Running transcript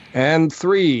And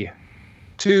 3,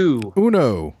 2,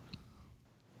 Uno.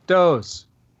 dos.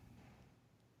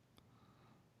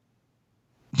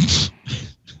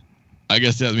 I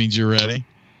guess that means you're ready.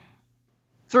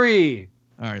 3,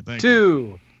 All right, thank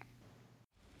 2.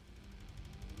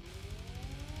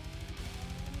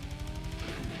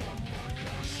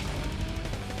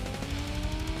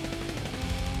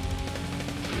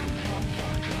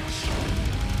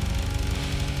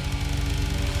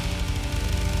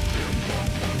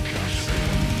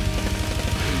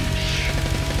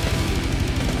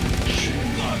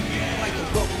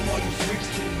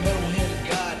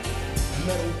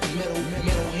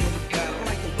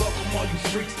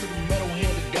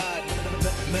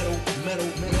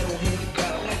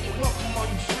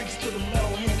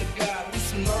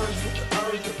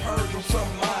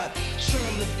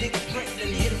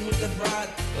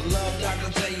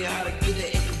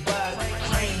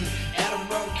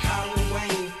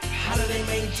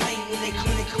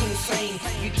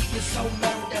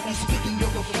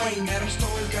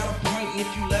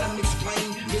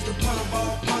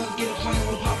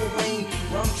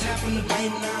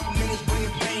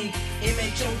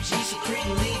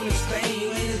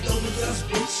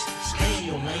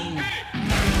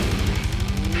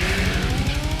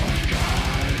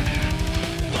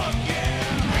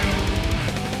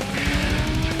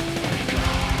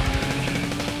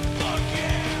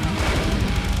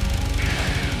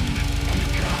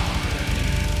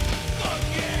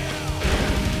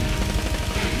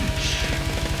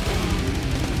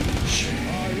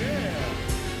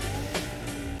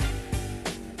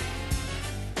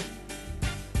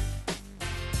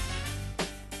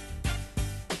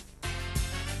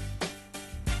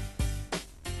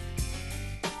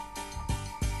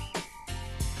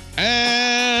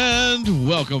 And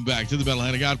welcome back to the Metal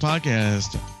Hand of God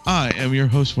podcast. I am your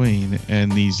host, Wayne,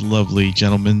 and these lovely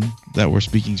gentlemen that were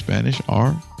speaking Spanish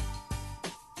are...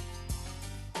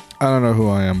 I don't know who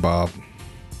I am, Bob.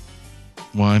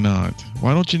 Why not?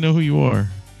 Why don't you know who you are?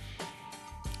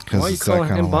 Why are you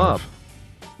calling him Bob?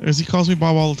 Because he calls me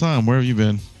Bob all the time. Where have you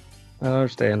been? I don't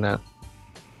understand that.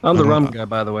 I'm the rum guy,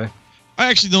 by the way. I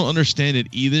actually don't understand it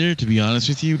either, to be honest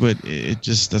with you, but it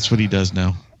just, that's what he does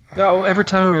now. No, every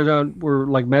time we're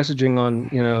like messaging on,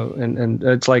 and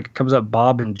it's like comes up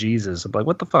Bob and Jesus. I'm like,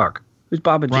 what the fuck? Who's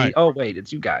Bob and Jesus? Oh, wait,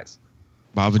 it's you guys.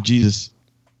 Bob and Jesus.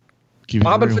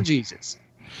 Bobbing for Jesus.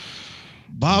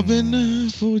 Bobbing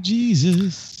for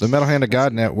Jesus. The Metal Hand of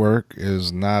God Network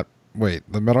is not... Wait,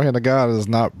 the Metal Hand of God is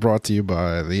not brought to you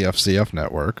by the FCF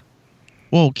Network.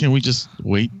 Well, can we just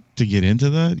wait to get into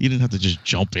that? You didn't have to just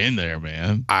jump in there,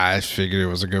 man. I figured it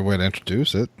was a good way to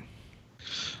introduce it.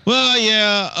 Well,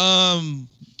 yeah,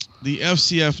 the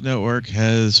FCF network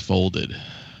has folded.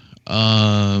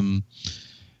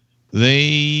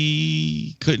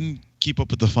 They couldn't keep up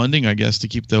with the funding, I guess, to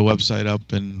keep the website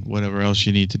up and whatever else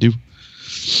you need to do.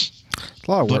 It's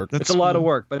a lot of work. It's a lot of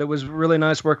work, but it was really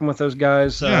nice working with those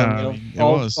guys. Yeah,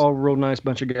 all real nice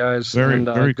bunch of guys. Very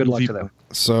good cool luck people. to them.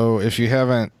 So if you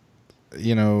haven't,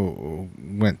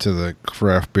 went to the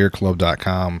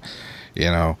craftbeerclub.com,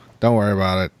 don't worry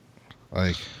about it.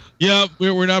 Like, yeah,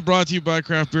 we're not brought to you by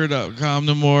craftbeer.com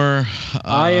no more.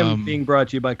 I am being brought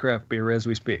to you by Craft Beer as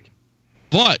we speak.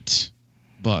 But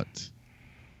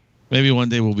maybe one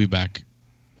day we'll be back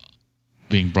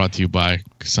being brought to you by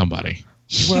somebody.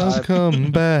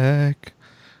 Welcome back.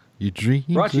 You dream.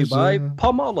 Brought to you by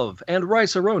Palmolive and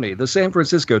Rice-A-Roni, the San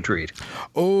Francisco treat.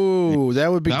 Oh, that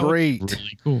would be great. Would be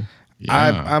really cool.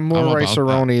 Yeah, I'm more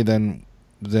Rice-A-Roni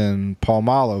than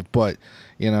Palmolive, but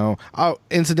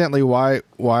incidentally, why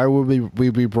would we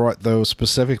be brought those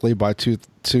specifically by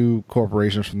two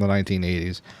corporations from the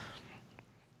 1980s?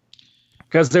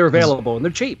 Because they're available and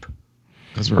they're cheap.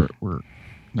 Because we're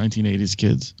 1980s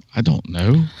kids. I don't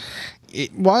know.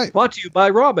 Why? Brought to you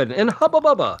by Robin and Hubba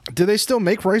Bubba. Do they still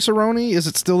make Rice-A-Roni? Is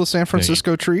it still the San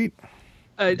Francisco treat?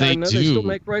 I know they still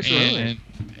make Rice-A-Roni.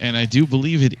 And I do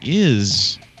believe it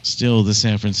is still the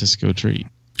San Francisco treat.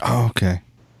 Oh, okay.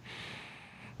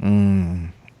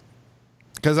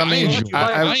 Because I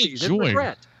enjoy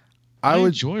Rice-A-Roni.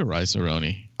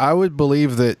 I would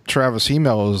believe that Travis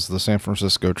Email is the San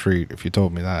Francisco treat if you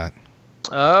told me that.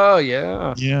 Oh,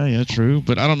 yeah. Yeah, true.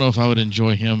 But I don't know if I would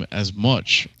enjoy him as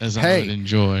much as I would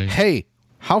enjoy. Hey,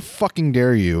 how fucking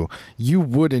dare you? You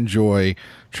would enjoy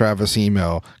Travis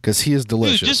Email because he is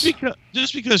delicious. Dude,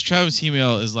 just because Travis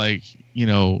Email is like,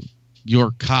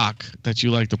 your cock that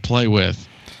you like to play with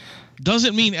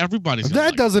doesn't mean everybody's gonna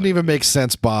that doesn't even make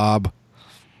sense, Bob.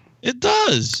 It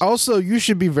does. Also, you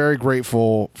should be very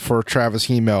grateful for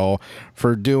Travis Email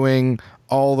for doing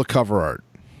all the cover art.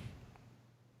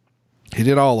 He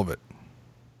did all of it.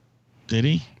 Did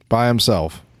he? by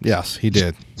himself. Yes, he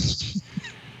did.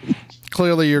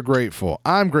 Clearly, you're grateful.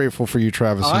 I'm grateful for you,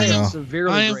 Travis. I am Eno.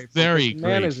 severely grateful. Very The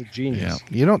man great. is a genius.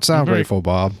 Yeah. You don't sound very- grateful,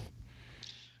 Bob.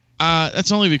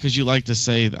 That's only because you like to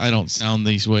say I don't sound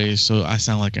these ways, so I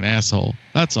sound like an asshole.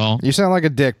 That's all. You sound like a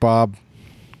dick, Bob.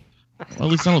 Well,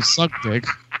 at least I don't suck dick.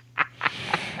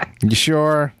 You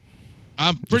sure?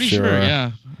 I'm pretty Sure. sure.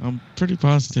 Yeah, I'm pretty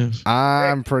positive.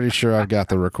 I'm pretty sure I've got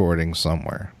the recording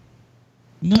somewhere.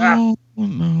 No.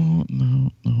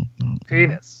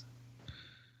 Penis.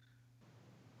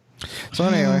 So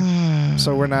anyway,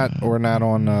 so we're not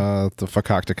on the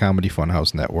Fakakta Comedy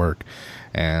Funhouse Network,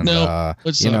 and No,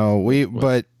 it's not.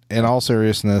 But in all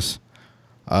seriousness,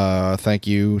 thank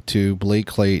you to Blake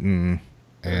Clayton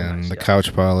and the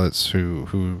Couch Pilots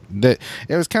who it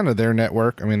was kind of their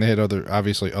network. I mean, they had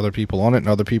obviously other people on it, and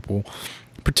other people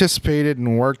participated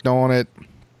and worked on it.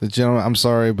 The gentleman, I'm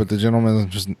sorry, but the gentleman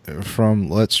just from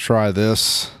Let's Try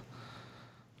This.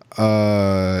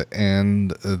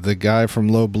 And the guy from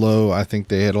Low Blow, I think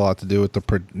they had a lot to do with the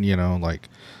with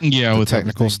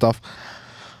technical everything. stuff.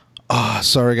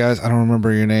 Sorry guys, I don't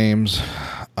remember your names,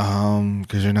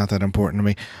 because you're not that important to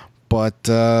me. But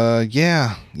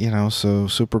yeah, so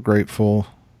super grateful.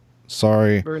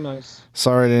 Sorry Very nice. it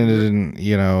ended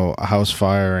in a house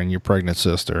fire and your pregnant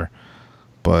sister,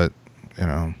 but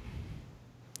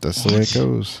that's the way it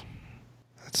goes.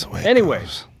 That's the way. Anyway. It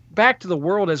goes. Back to the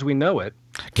world as we know it.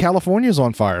 California's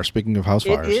on fire. Speaking of house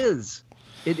fires,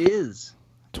 It is.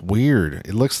 It's weird.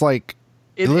 It looks like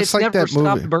It's like never that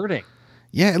stopped movie. burning.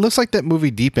 Yeah, it looks like that movie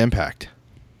Deep Impact.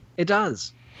 It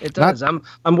does. It does. I'm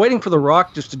waiting for The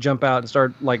Rock just to jump out and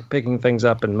start picking things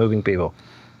up and moving people.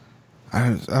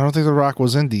 I don't think The Rock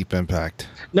was in Deep Impact.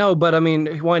 No, but I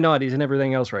mean, why not? He's in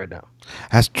everything else right now.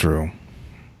 That's true.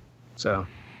 So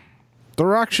The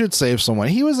Rock should save someone.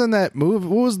 He was in that movie.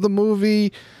 What was the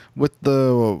movie with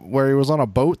where he was on a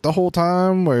boat the whole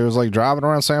time, where he was driving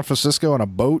around San Francisco on a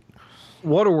boat?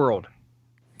 Waterworld.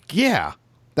 Yeah,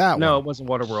 that No, one. it wasn't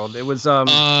Waterworld. It was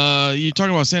You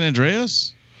talking about San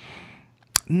Andreas?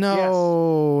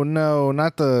 No,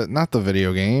 not the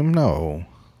video game. No.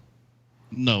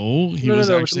 No, he No, was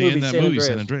no, it was actually the in movie that San movie, Andreas.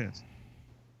 San Andreas.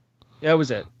 that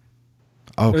was it.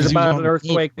 Oh, It was he was about on an the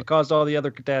earthquake boat. that caused all the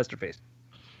other catastrophes.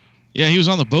 Yeah, he was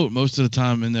on the boat most of the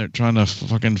time in there trying to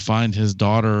fucking find his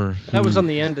daughter. That was who on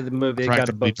the end of the movie. It got a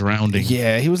practically boat. drowning.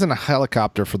 yeah, he was in a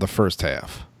helicopter for the first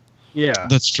half. Yeah,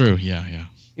 That's true. Yeah.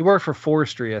 he worked for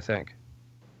Forestry, I think.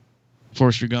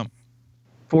 Forrest Gump.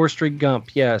 Forestry Gump.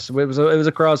 Yes, it was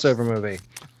a crossover movie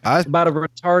about a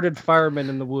retarded fireman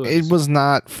in the woods. It was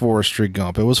not Forestry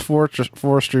Gump. It was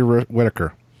Forestry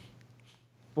Whitaker.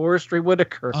 Forestry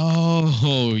Whitaker.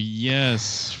 Oh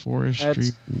yes,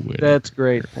 Forestry. Whitaker. That's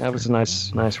great. That was a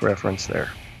nice reference there.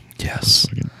 Yes.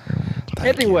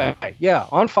 Anyway, yeah,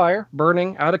 on fire,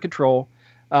 burning, out of control.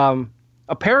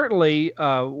 Apparently,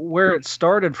 where it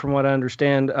started, from what I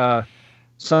understand,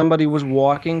 somebody was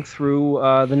walking through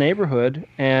the neighborhood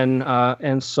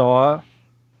and saw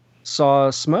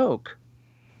smoke,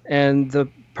 and the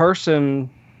person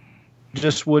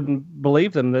just wouldn't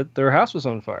believe them that their house was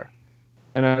on fire.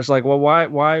 And I was like, well,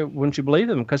 why wouldn't you believe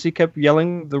him? Because he kept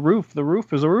yelling, the roof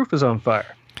is on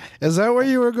fire. Is that where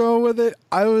you were going with it?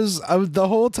 I was the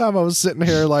whole time I was sitting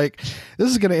here like, this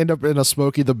is gonna end up in a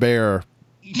Smokey the Bear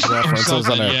reference,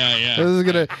 isn't it? Yeah. This is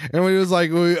gonna. And when he was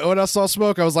like, when I saw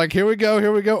smoke, I was like, here we go.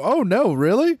 Oh no,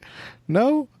 really?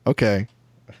 No? Okay.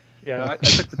 Yeah, I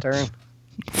took the turn.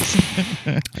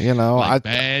 Like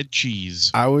bad cheese.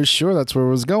 I was sure that's where it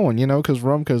was going,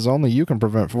 because only you can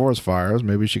prevent forest fires.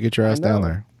 Maybe you should get your ass down know.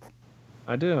 there.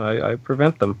 I do. I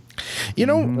prevent them.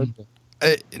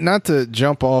 Not to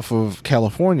jump off of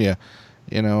California,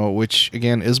 which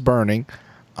again is burning,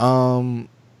 but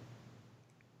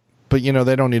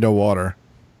they don't need no water.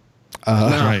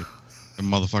 That's right. The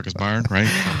motherfuckers burn, right?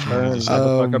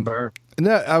 Burn.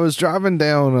 No, I was driving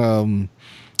down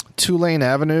Tulane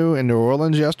Avenue in New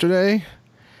Orleans yesterday,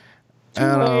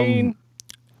 Tulane.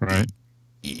 Right.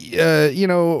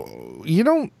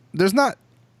 There's not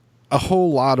a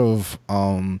whole lot of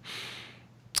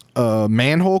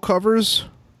manhole covers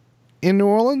in New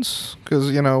Orleans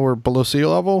because we're below sea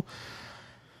level.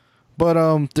 But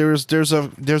there's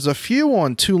a few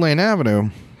on Tulane Avenue,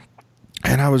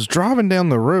 and I was driving down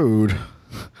the road,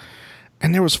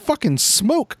 and there was fucking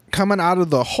smoke coming out of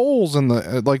the holes in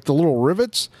the the little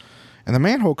rivets and the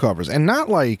manhole covers, and not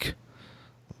like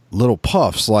little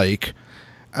puffs. I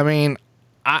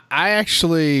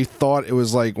actually thought it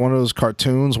was like one of those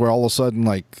cartoons where all of a sudden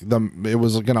it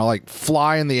was gonna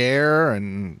fly in the air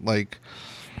and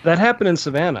That happened in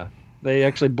Savannah. They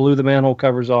actually blew the manhole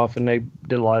covers off, and they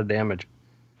did a lot of damage.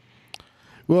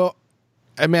 Well,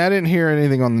 I mean, I didn't hear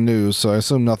anything on the news, so I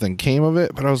assume nothing came of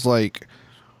it. But I was like,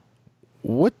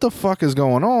 "What the fuck is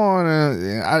going on?"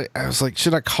 And I was like,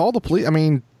 "Should I call the police?" I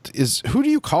mean, who do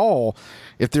you call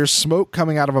if there's smoke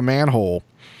coming out of a manhole?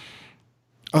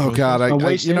 Oh God!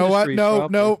 You know what?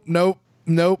 Nope.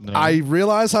 No. I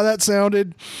realize how that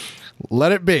sounded.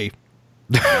 Let it be.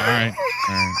 All right.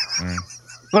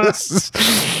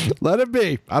 Let it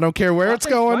be. I don't care where it's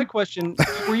going. My question: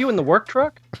 were you in the work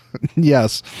truck?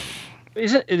 Yes.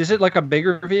 Is it like a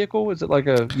bigger vehicle? Is it like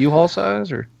a U-Haul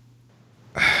size or?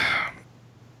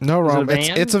 No, Rom.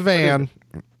 It's a van.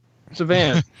 It's a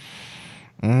van.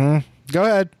 Mm-hmm. Go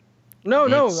ahead. No,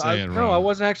 I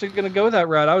wasn't actually going to go that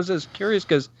route. I was just curious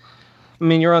because, I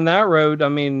mean, you're on that road. I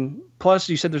mean, plus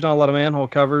you said there's not a lot of manhole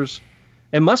covers.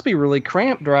 It must be really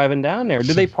cramped driving down there.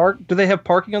 Do they park? Do they have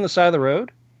parking on the side of the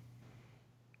road?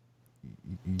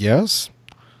 Yes.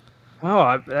 Oh,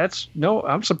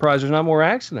 I'm surprised there's not more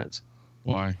accidents.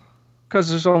 Why? Because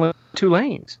there's only 2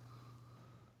 lanes.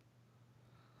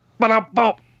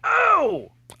 Oh!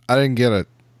 I didn't get it.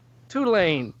 2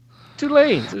 lanes.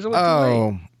 There's only 2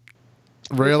 lanes.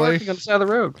 Really? Parking on the side of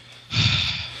the road.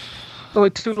 There's only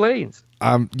 2 lanes.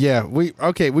 Yeah, we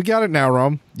got it now,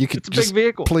 Rom. You could It's a big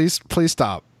vehicle. Please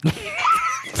stop.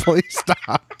 Please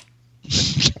stop.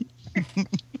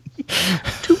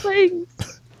 2 lanes.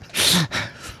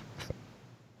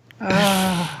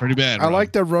 Pretty bad. I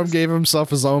like that Rum gave himself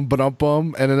his own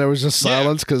bum, and then there was just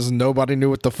silence because nobody knew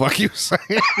what the fuck he was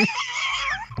saying.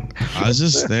 I was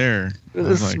just there.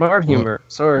 This is smart humor.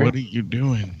 Sorry. What are you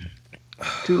doing?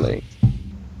 2 lanes.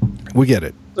 We get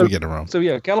it. We get it, Rum. So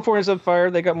yeah, California's on fire.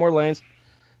 They got more lanes.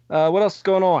 What else is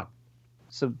going on?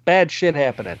 Some bad shit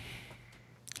happening.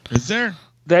 Is there?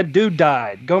 That dude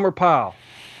died. Gomer Pyle.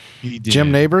 He did.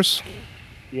 Jim Neighbors.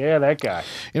 Yeah, that guy.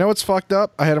 You know what's fucked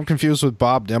up? I had him confused with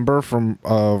Bob Denver from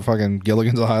fucking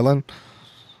Gilligan's Island.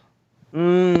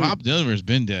 Bob Denver's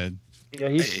been dead. Yeah,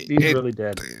 he's really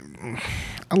dead.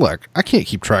 Look, I can't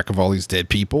keep track of all these dead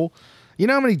people. You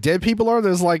know how many dead people are?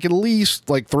 There's like at least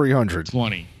like 300.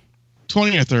 20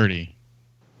 or 30.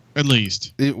 At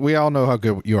least. We all know how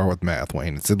good you are with math,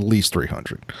 Wayne. It's at least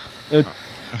 300.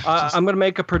 I'm going to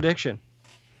make a prediction,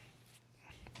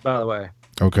 by the way.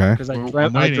 Okay. Because I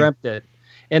dreamt it.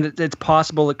 And it's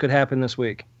possible it could happen this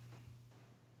week.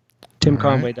 Tim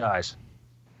Conway dies.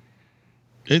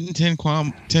 Isn't Tim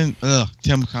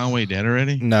Conway dead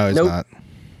already? No, he's not.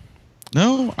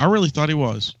 No? I really thought he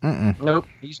was. Nope,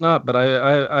 he's not. But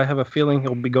I have a feeling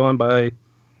he'll be gone by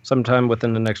sometime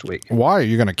within the next week. Why? Are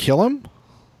you going to kill him?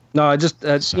 No, I just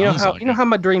you know how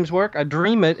my dreams work. I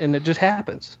dream it and it just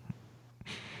happens.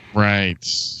 Right.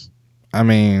 I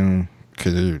mean,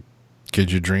 could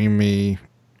you dream me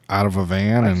out of a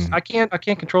van? And I can't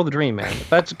control the dream, man. If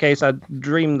that's the case, I'd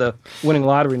dream the winning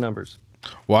lottery numbers.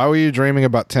 Why were you dreaming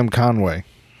about Tim Conway?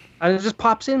 And it just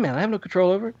pops in, man. I have no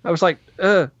control over it. I was like,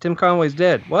 Tim Conway's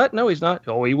dead. What? No, he's not.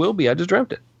 Oh, he will be. I just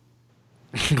dreamt it.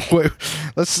 Wait,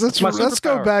 let's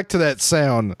go back to that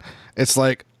sound. It's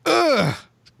like,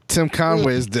 Tim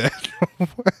Conway's dead.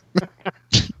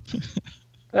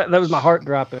 that was my heart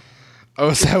dropping. Oh,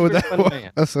 is that what that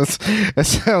was? That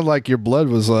sounded like your blood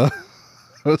was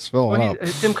filling up.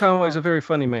 Tim Conway's a very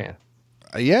funny man.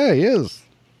 Yeah, he is.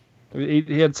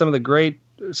 He had some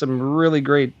really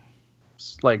great,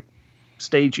 like,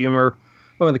 stage humor.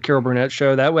 On the Carol Burnett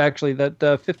show, that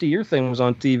 50-year thing was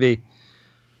on TV.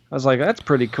 I was like, that's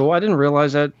pretty cool. I didn't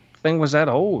realize that thing was that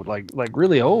old, like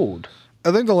really old.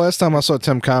 I think the last time I saw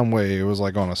Tim Conway, it was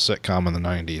like on a sitcom in the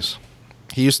 90s.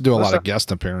 He used to do a lot of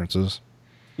guest appearances.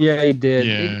 Yeah, he did.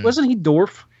 Yeah. Wasn't he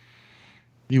Dorf?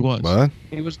 He was. What?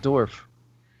 He was Dorf.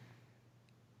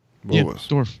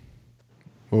 Dorf.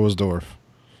 What was Dorf?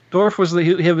 Dorf was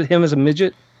him as a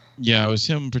midget. Yeah, it was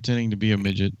him pretending to be a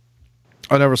midget.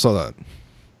 I never saw that.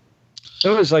 It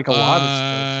was like a lot of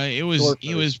stuff.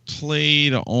 It was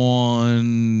played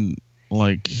on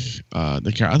like I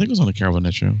think it was on the Carol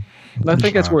Burnett show. I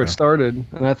think that's where it started,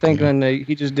 and I think then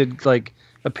he just did like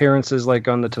appearances like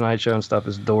on the Tonight Show and stuff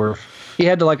as Dorf. He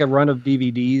had like a run of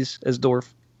DVDs as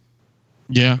Dorf.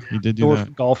 Yeah, he did do Dorf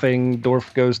that. Golfing.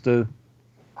 Dorf goes to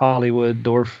Hollywood.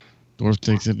 Dorf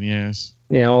takes it in the ass.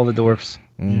 Yeah, all the Dorfs.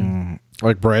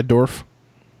 Like Brad Dorf.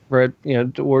 Brad,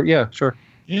 yeah, sure.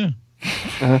 Yeah.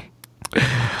 Uh-huh.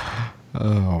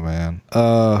 Oh man.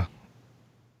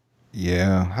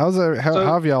 Yeah. How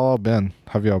have y'all all been?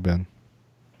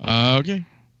 Okay.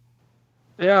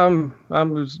 Yeah, I'm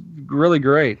was really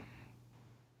great.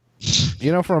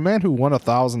 You know, for a man who won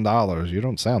 $1,000, you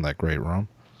don't sound that great, Ron.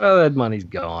 Well, that money's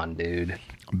gone, dude.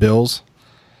 Bills?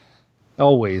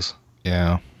 Always.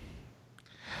 Yeah.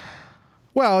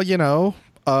 Well, you know,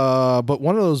 But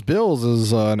one of those bills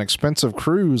is an expensive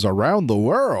cruise around the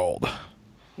world.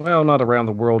 Well, not around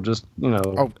the world, just,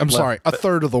 Oh, I'm sorry, a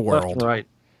third of the left world. and right.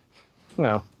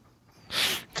 Well,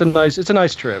 it's a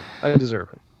nice trip. I deserve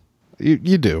it.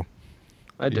 You do.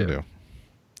 I do. You do.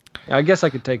 I guess I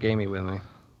could take Amy with me.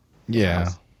 Yeah.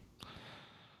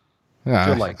 Yeah.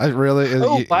 Feel like- I really.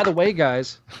 Oh, by the way,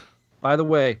 guys. By the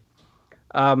way,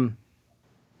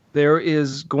 there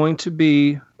is going to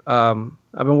be. I've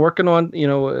been working on.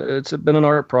 It's been an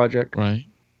art project. Right.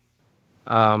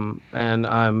 And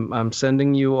I'm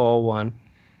sending you all one.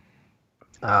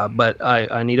 But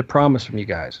I need a promise from you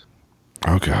guys.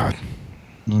 Oh God.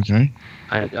 Okay.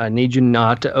 I need you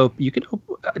not to open.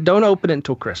 Don't open it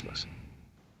until Christmas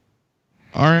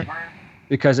All right.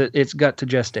 because it's got to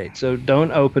gestate. So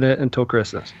don't open it until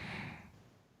Christmas.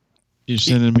 You're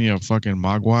sending me a fucking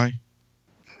mogwai?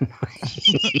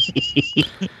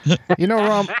 You know,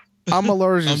 Rom, I'm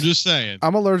allergic. I'm just saying.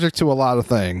 I'm allergic to a lot of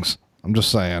things. I'm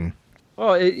just saying.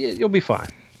 Well, you'll be fine.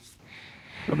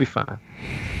 You'll be fine.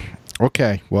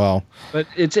 Okay. Well. But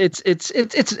it's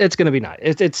going to be nice.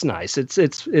 It's nice. It's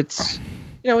it's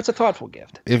a thoughtful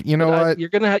gift. If you know what, you're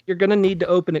gonna need to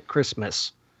open it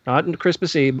Christmas, not in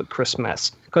Christmas Eve, but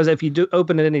Christmas. Because if you do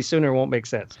open it any sooner, it won't make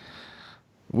sense.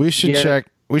 we should Yeah. check.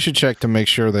 We should check to make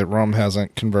sure that Rum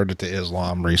hasn't converted to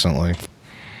Islam recently.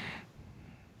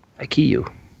 I key you.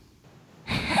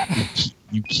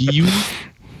 You key.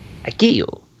 I key you.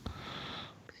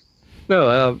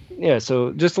 No, yeah.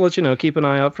 So just to let you know, keep an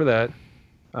eye out for that.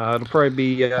 It'll probably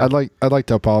be. I'd like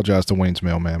to apologize to Wayne's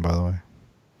mailman, by the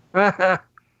way.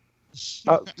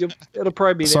 It'll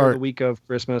probably be there Sorry. the week of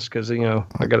Christmas because I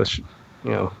gotta,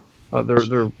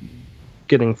 they're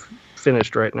getting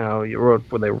finished right now. Where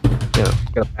they,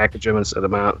 gotta package them and set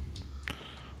them out.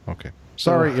 Okay.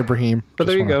 Sorry, Ibrahim. But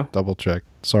there you wanna go. Double check.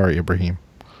 Sorry, Ibrahim.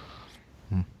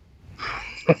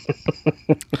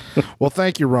 Well,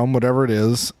 thank you, Rum. Whatever it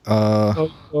is. Oh, you're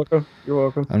welcome. You're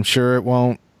welcome. I'm sure it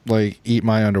won't eat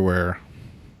my underwear.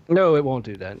 No, it won't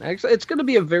do that. Actually, it's going to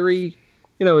be a very,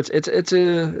 it's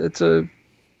a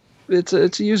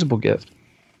usable gift.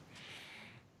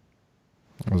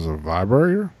 Was it a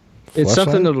vibrator? It's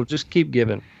something Fleshlight? that'll just keep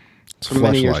giving It's for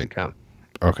many years to fleshlight. come.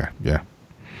 Okay. Yeah.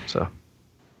 So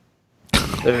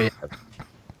there you have it.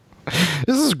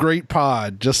 This is great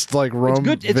pod. Just like Rum It's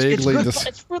good. It's vaguely. good.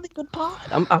 It's really good pod.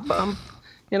 I'm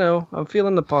I'm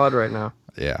feeling the pod right now.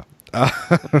 Yeah.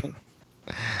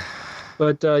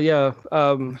 But yeah,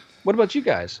 what about you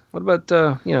guys? What about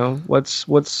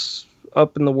what's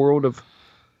up in the world of?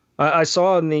 I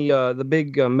saw in the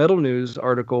big Metal News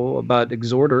article about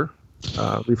Exhorder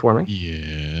reforming.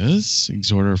 Yes,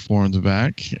 Exhorder formed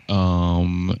back,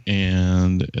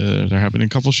 and they're having a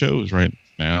couple shows right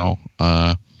now.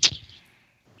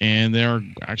 And they're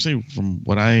actually, from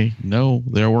what I know,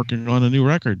 they're working on a new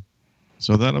record,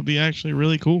 so that'll be actually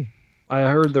really cool. I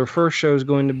heard their first show is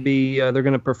going to be they're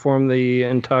going to perform the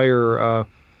entire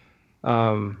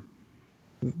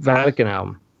Vatican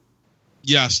album.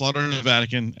 Yeah, Slaughter in the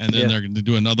Vatican, and then Yeah. they're going to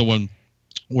do another one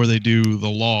where they do the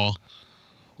Law.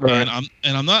 Right.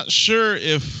 And I'm not sure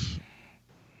if,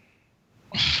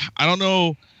 I don't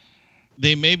know,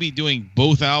 they may be doing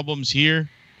both albums here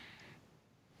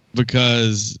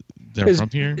because they're from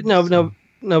here.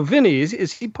 No, Vinny,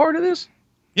 is he part of this?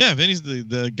 Yeah, Vinny's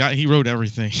the guy. He wrote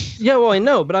everything. Yeah, well, I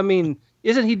know, but I mean,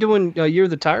 isn't he doing You're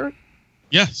the Tyrant?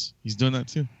 Yes, he's doing that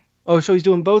too. Oh, so he's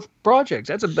doing both projects.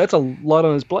 That's a lot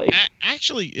on his plate.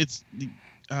 Actually, it's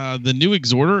the new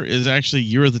Exhorder is actually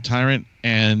You're the Tyrant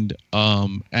and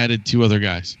added 2 other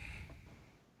guys.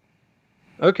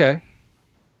 Okay,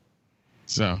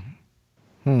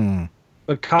 Hmm.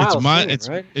 but Kyle's singing, it's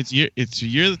right? it's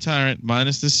You're the Tyrant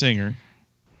minus the singer.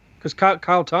 Because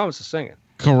Kyle Thomas is singing.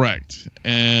 Correct.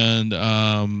 And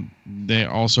they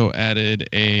also added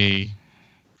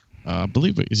I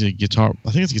believe it's a guitar.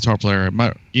 I think it's a guitar player.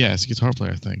 It's a guitar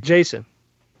player, I think. Jason.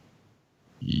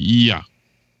 Yeah.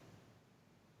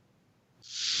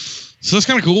 So that's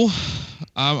kind of cool.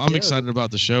 I'm Yeah. excited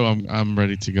about the show. I'm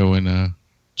ready to go and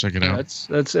check it out.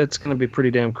 That's going to be pretty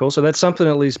damn cool. So that's something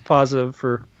at least positive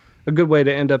for a good way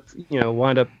to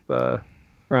wind up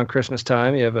around Christmas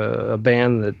time. You have a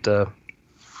band that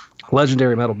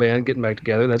legendary metal band getting back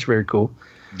together. That's very cool.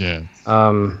 Yeah.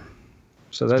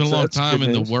 So It's that's been a long that's time good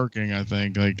in the news. working, I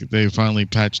think. Like they finally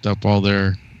patched up all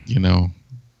their,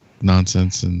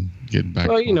 nonsense and getting back.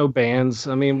 Well, bands.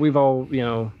 I mean, we've all,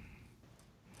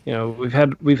 we've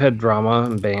had drama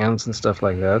and bands and stuff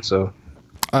like that. So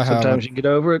I sometimes have. you get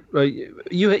over it.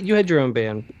 You had your own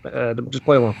band. Just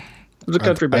play along. It was a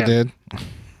country band. I did.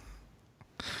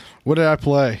 What did I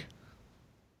play?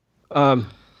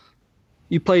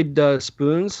 You played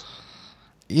spoons.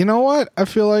 You know what? I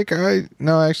feel like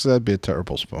actually, I'd be a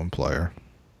terrible spoon player.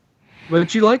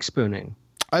 But you like spooning.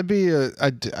 I do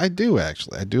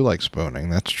actually. I do like spooning.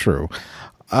 That's true.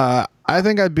 I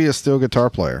think I'd be a steel guitar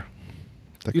player.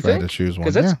 You think? To choose one.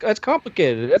 Because that's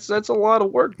complicated. That's a lot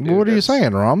of work. Dude. What are you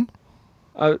saying, Rum?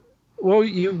 Well,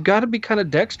 you've got to be kind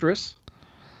of dexterous.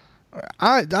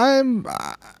 I don't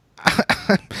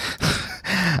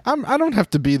have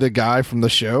to be the guy from the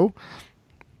show.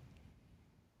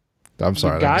 I'm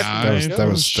sorry. That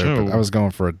was stupid. I was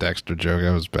going for a Dexter joke.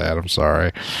 That was bad. I'm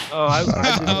sorry. Oh, I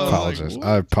apologize.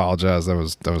 I apologize. That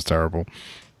was terrible.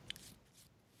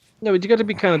 No, but you got to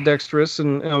be kind of dexterous,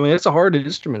 and I mean it's a hard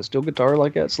instrument. Steel guitar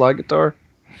like that, slide guitar,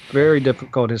 very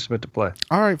difficult instrument to play.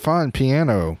 All right, fine.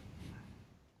 Piano.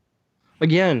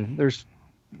 Again, there's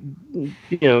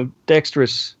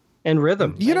dexterous and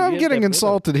rhythm. I'm getting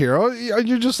insulted here. Oh,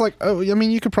 you're just like, I mean,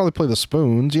 you could probably play the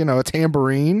spoons. A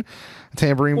tambourine. A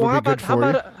tambourine would be good for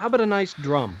you. How about a nice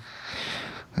drum?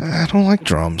 I don't like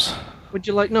drums. Would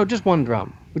you like just one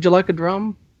drum? Would you like a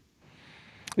drum?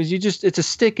 Because it's a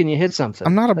stick and you hit something.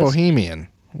 I'm not a bohemian.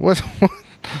 What?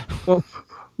 Well,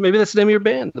 maybe that's the name of your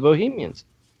band, the Bohemians.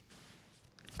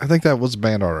 I think that was a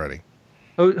band already.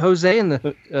 Jose and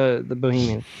the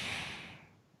Bohemians.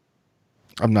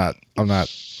 I'm not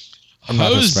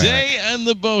Jose and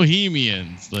the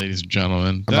Bohemians, ladies and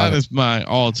gentlemen. That is my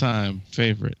all-time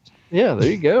favorite. Yeah, there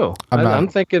you go. I'm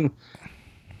thinking,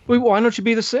 why don't you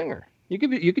be the singer? You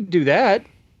could do that.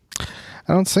 I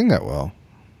don't sing that well.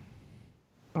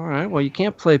 All right. Well, you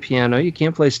can't play piano. You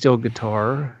can't play steel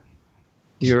guitar.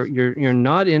 You're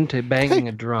not into banging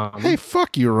a drum. Hey,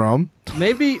 fuck you, Rum.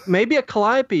 Maybe a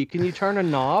calliope. Can you turn a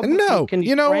knob? No. Can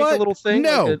you know crank what? a little thing?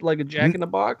 No. Like a jack in the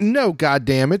box? No,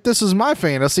 goddammit. This is my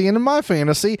fantasy, and in my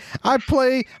fantasy, I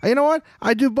play. You know what?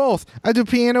 I do both. I do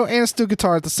piano and steel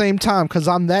guitar at the same time because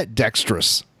I'm that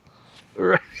dexterous.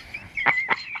 Right.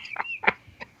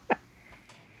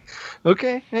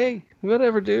 Okay. Hey,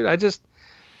 whatever, dude. I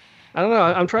don't know.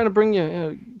 I'm trying to bring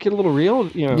get a little real,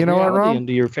 reality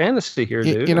into your fantasy here,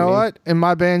 dude. You know what? In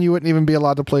my band, you wouldn't even be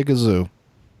allowed to play kazoo.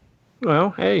 Well,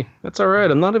 hey, that's all right.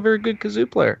 I'm not a very good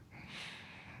kazoo player.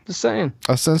 Just saying.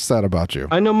 I sense that about you.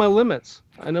 I know my limits.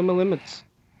 Yeah. I'm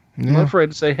not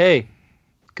afraid to say, hey,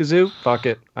 kazoo, fuck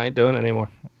it. I ain't doing it anymore.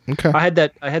 Okay. I had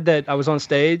that. I was on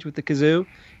stage with the kazoo,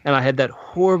 and I had that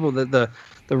horrible the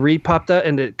reed popped out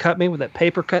and it cut me with that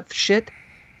paper cut shit.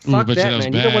 Fuck that,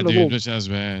 man. Bad, dude. That was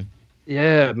bad.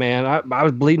 Yeah, man. I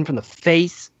was bleeding from the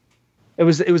face. It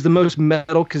was the most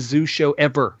metal kazoo show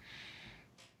ever.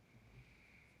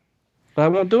 But I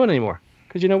won't do it anymore.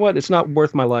 Because you know what? It's not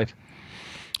worth my life.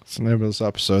 It's the name of this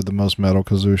episode, the most metal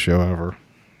kazoo show ever.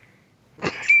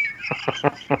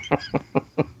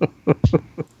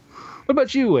 What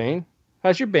about you, Wayne?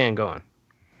 How's your band going?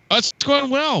 It's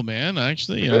going well, man.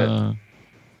 Actually,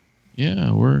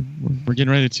 yeah, we're getting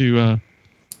ready to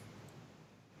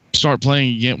start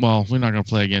playing again. Well, we're not going to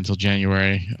play again until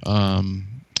January.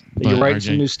 You're writing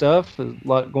some new stuff. There's a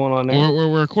lot going on there.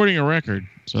 We're recording a record,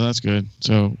 so that's good.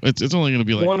 So it's only going to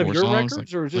be like one 4 of your songs,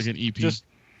 records, or just like an EP.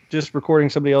 Just recording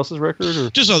somebody else's record, or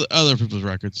just other people's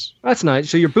records. That's nice.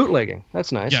 So you're bootlegging.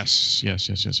 That's nice. Yes.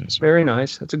 Very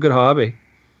nice. That's a good hobby.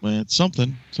 Well, it's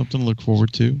something to look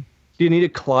forward to. Do you need a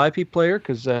calliope player?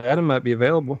 Because Adam might be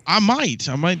available. I might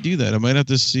do that. I might have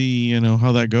to see,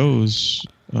 how that goes.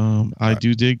 I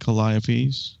do dig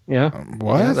calliopes. Yeah.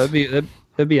 What? Yeah,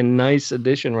 that'd be a nice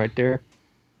addition right there.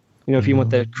 If you want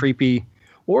that creepy,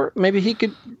 or maybe he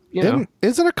could,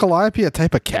 Isn't a calliope a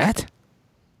type of cat?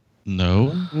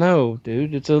 No,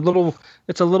 dude. It's a little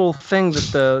thing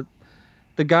that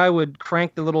the guy would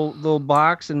crank the little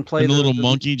box and play. And the little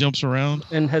monkey jumps around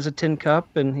and has a tin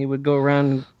cup, and he would go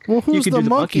around. Well, who's the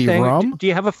monkey, Rum? Do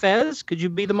you have a fez? Could you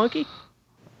be the monkey?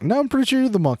 No, I'm pretty sure you're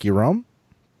the monkey, Rum.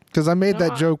 Because I made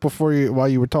that joke while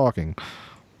you were talking.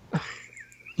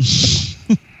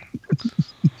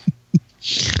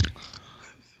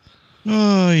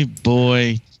 Oh,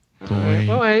 boy.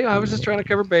 Well, hey, I was just trying to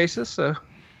cover bases, so.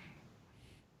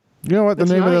 You know what the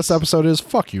name of this episode is?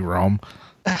 Fuck you, Rum.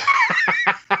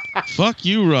 Fuck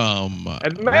you, Rum.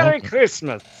 And Merry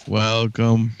Christmas.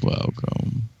 Welcome.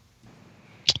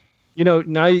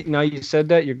 Now you said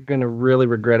that, you're going to really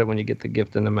regret it when you get the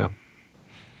gift in the mail.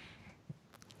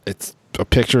 It's a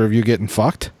picture of you getting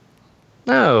fucked?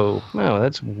 No,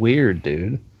 that's weird,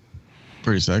 dude.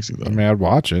 Pretty sexy, though. I mean, I'd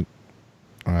watch it.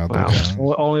 Wow.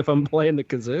 Well, only if I'm playing the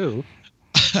kazoo.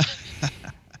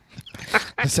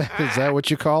 Is that what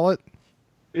you call it?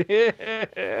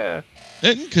 Yeah.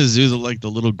 Isn't Kazoo like the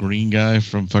little green guy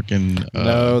from fucking...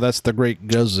 No, that's the Great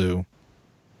Gazoo.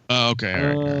 Oh,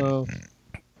 okay. All right.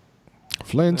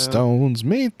 Flintstones,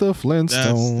 meet the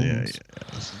Flintstones.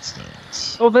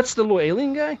 Flintstones. Oh, that's the little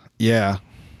alien guy? Yeah.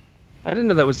 I didn't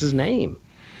know that was his name.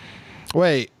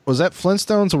 Wait, was that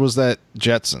Flintstones or was that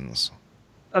Jetsons?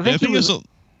 I think, it was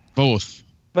both.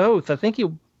 Both. I think he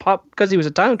popped because he was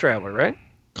a time traveler, right?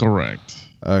 Correct.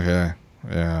 Okay.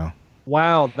 Yeah.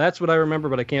 Wow, that's what I remember,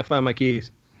 but I can't find my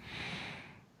keys.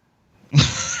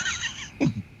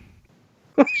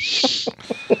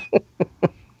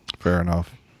 Fair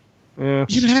enough. Yeah.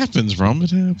 It happens, Rum.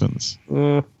 It happens.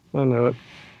 I know it.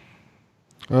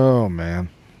 Oh, man.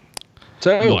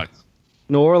 So, What?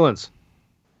 New Orleans.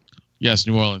 Yes,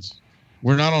 New Orleans.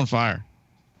 We're not on fire.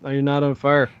 Are you not on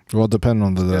fire? Well, depending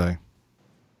on the day.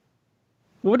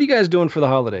 What are you guys doing for the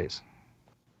holidays?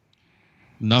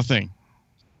 Nothing.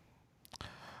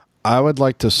 I would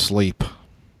like to sleep.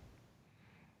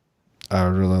 I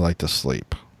would really like to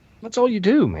sleep. That's all you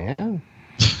do, man.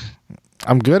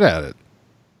 I'm good at it.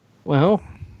 Well,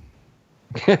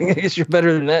 I guess you're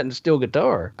better than that in steel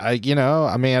guitar. I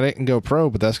didn't go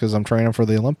pro, but that's because I'm training for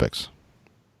the Olympics.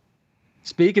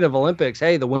 Speaking of Olympics,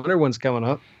 hey, the winter one's coming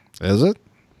up. Is it?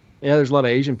 Yeah, there's a lot of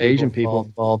Asian people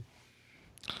involved.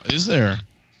 Is there?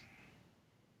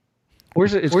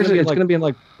 Where's it? It's going to be in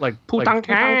like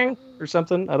Putang or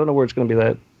something. I don't know where it's going to be.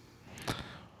 That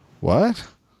What?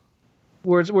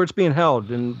 where it's being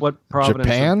held in what province?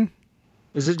 Japan?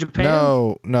 Is it Japan?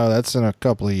 No, that's in a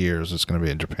couple of years. It's going to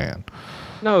be in Japan.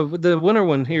 No, the winter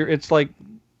one here. It's like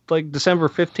December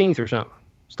 15th or something.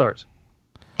 Starts.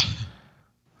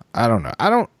 I don't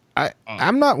know.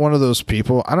 I'm not one of those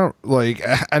people. I don't like.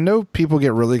 I know people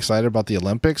get really excited about the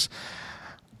Olympics.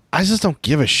 I just don't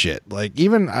give a shit. Like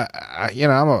even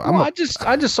I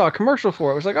just saw a commercial for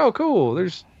it. I was like, oh, cool.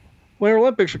 There's Winter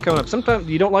Olympics are coming up. Sometimes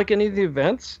you don't like any of the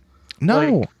events.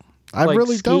 No, I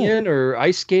really skiing don't. Or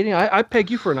ice skating. I peg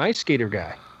you for an ice skater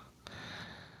guy.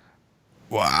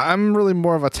 Well, I'm really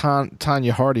more of a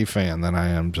Tanya Hardy fan than I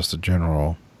am just a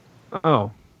general.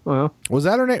 Oh, well. Was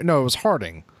that her name? No, it was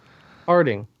Harding.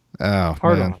 Harding. Oh,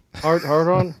 Harding. man.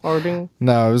 Harding.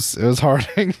 No, it was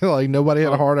Harding. Like nobody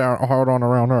had a hard on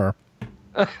around her.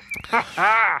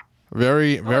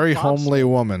 Very homely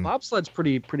woman. Bobsled's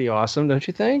pretty awesome, don't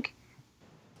you think?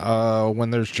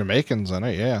 When there's Jamaicans in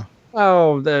it, yeah.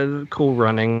 Oh, the cool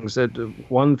runnings.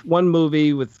 One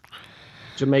movie with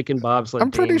Jamaican bobsled.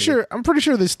 I'm pretty sure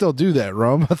they still do that,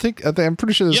 Rome. I'm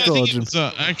pretty sure there's still. I think it's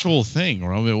an actual thing,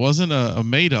 Rum. It wasn't a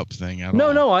made up thing at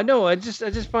all. No, I know. I just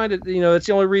find it. It's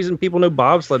the only reason people know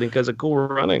bobsledding because of cool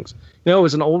runnings. It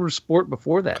was an older sport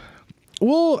before that.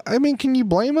 Well, I mean, can you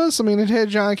blame us? I mean, it had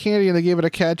John Candy and they gave it a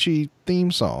catchy theme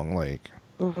song. Like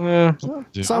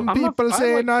some people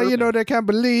say, "No, they can't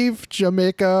believe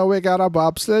Jamaica. We got a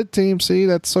bobsled team." See,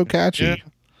 that's so catchy. Yeah.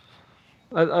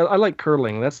 I like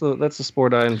curling. That's the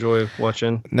sport I enjoy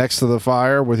watching. Next to the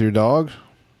fire with your dog.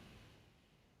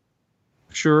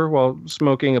 Sure, while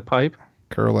smoking a pipe.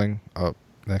 Curling up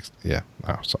next. Yeah.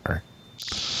 Oh, sorry.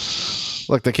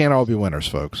 Look, they can't all be winners,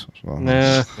 folks. So,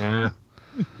 Nah.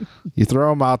 You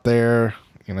throw them out there.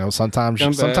 Sometimes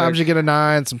you get a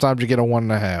 9, sometimes you get a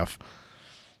 1.5.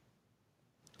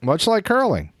 Much like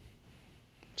curling.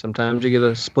 Sometimes you get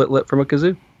a split lip from a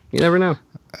kazoo. You never know.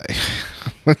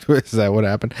 Is that what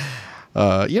happened?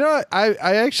 I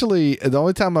actually, the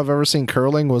only time I've ever seen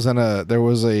curling was there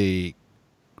was a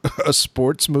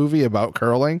sports movie about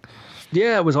curling.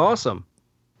 Yeah, it was awesome.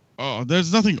 Oh,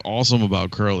 there's nothing awesome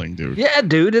about curling, dude. Yeah,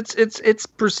 dude, it's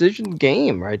precision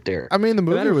game right there. I mean, the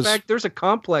movie Matter of fact, there's a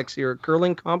complex here, a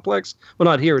curling complex. Well,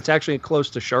 not here. It's actually close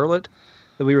to Charlotte.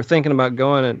 That we were thinking about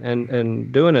going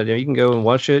and doing it. You can go and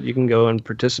watch it. You can go and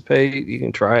participate. You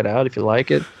can try it out if you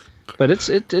like it. But it's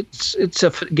a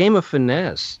game of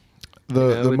finesse.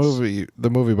 The movie,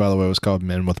 by the way, was called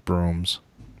Men with Brooms.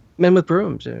 Men with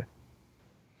Brooms. Yeah.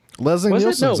 Leslie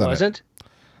Nielsen's in it. Wasn't.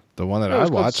 The one that I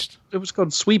watched. It was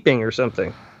called Sweeping or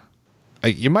something.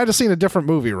 You might have seen a different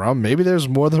movie, Rum. Maybe there's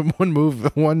more than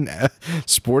one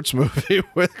sports movie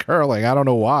with curling. I don't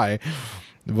know why,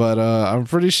 but I'm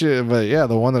pretty sure. But yeah,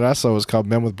 the one that I saw was called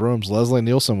Men with Brooms. Leslie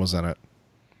Nielsen was in it.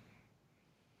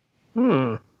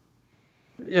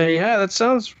 Yeah, that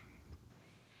sounds.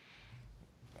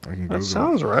 That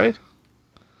sounds right.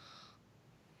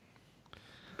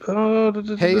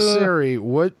 Hey Siri,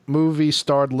 what movie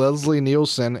starred Leslie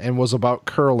Nielsen and was about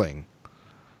curling?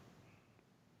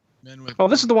 Oh,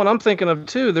 this is the one I'm thinking of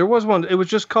too. There was one. It was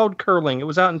just called Curling. It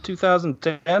was out in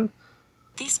 2010.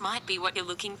 This might be what you're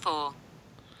looking for.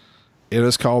 It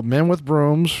is called Men with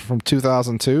Brooms from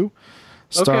 2002,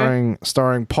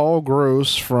 starring Paul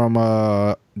Gross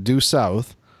from Due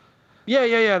South.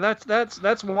 Yeah.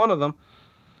 That's one of them.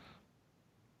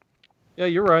 Yeah,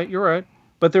 you're right.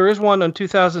 But there is one in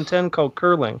 2010 called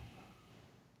Curling.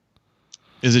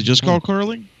 Is it just called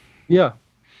curling? Yeah.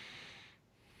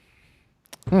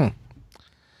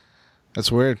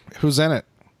 That's weird. Who's in it?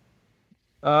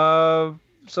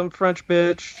 Some French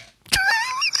bitch.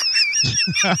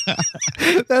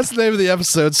 That's the name of the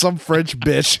episode. Some French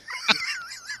bitch.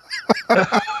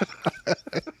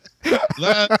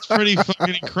 That's pretty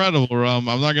fucking incredible, Rum.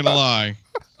 I'm not gonna lie.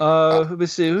 Let me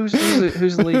see. Who's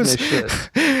leading this shit?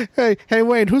 Hey,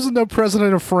 Wayne. Who's the new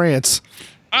president of France?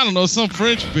 I don't know, some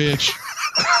French bitch.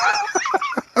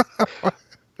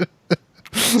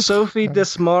 Sophie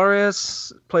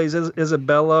Desmarais plays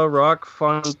Isabella. La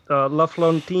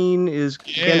Flontine is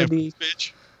Yeah, Kennedy.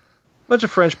 bitch. Bunch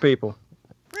of French people.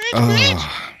 French bitch.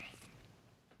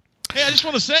 Hey, I just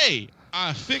want to say,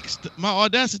 I fixed my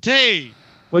Audacity.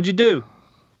 What'd you do?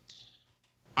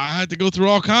 I had to go through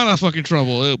all kind of fucking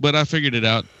trouble, but I figured it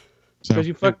out. So, Because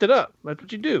you fucked it up. That's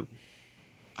what you do.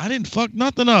 I didn't fuck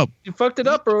nothing up. You fucked it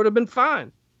up, or it would have been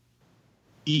fine.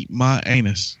 Eat my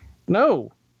anus.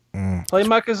 No. Play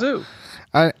my kazoo.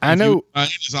 I know. You, my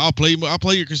anus, I'll play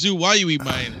your kazoo while you eat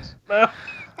my anus.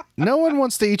 No one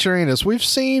wants to eat your anus. We've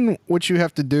seen what you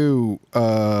have to do.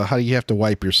 How you have to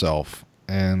wipe yourself,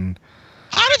 and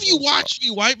How have you watched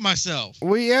me wipe myself? I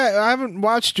haven't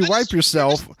watched you wipe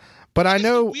yourself, but I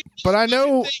know. I've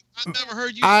never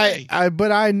heard you say.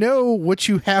 But I know what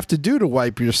you have to do to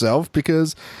wipe yourself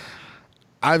because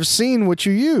I've seen what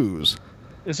you use.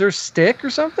 Is there a stick or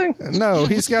something? No, Yeah,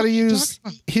 he's what got to the fuck are you use.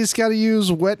 talking about? He's got to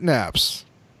use wet naps.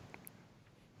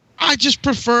 I just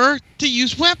prefer to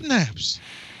use web naps.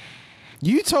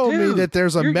 You told me Dude, that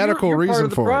there's a medical you're reason part of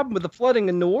the for problem with the flooding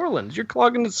in New Orleans. You're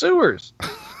clogging the sewers.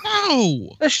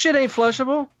 No. That shit ain't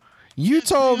flushable. it. You Yes,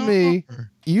 told they me. are.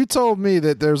 You told me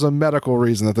that there's a medical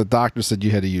reason that the doctor said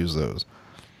you had to use those.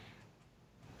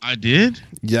 I did?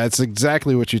 Yeah, that's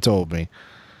exactly what you told me.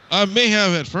 I may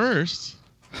have at first.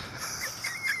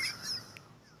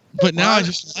 But now I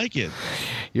just like it.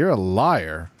 You're a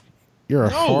liar. You're a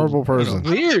No, horrible no. person.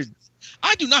 Weird.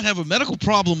 I do not have a medical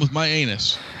problem with my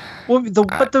anus. Well,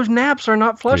 but those naps are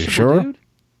not flushable, sure? dude.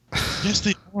 Yes,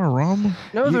 they are, Rum.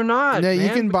 No, they're not. No, you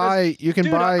man, can because- buy. You can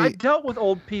dude, buy. I dealt with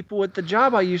old people at the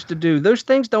job I used to do. Those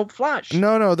things don't flush.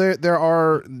 No, there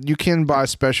are. You can buy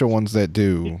special ones that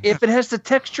do. If it has the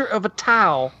texture of a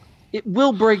towel, it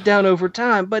will break down over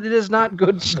time, but it is not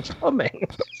good for plumbing.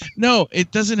 No,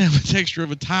 it doesn't have a texture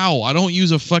of a towel. I don't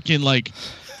use a fucking like.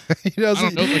 He doesn't. I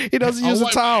don't know. He doesn't use a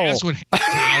wipe my towel. ass with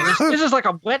towels. It's just like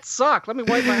a wet sock. Let me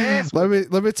wipe my ass. Let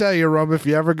me tell you, Rum. If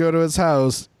you ever go to his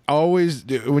house, always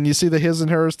when you see the his and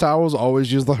hers towels, always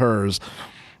use the hers.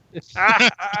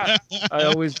 I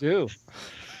always do.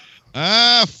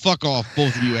 Fuck off,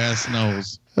 both of you ass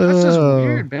nose. That's just Oh.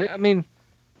 weird, man. I mean,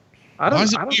 I Why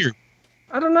is don't. it I don't, weird?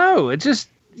 I don't know. It's just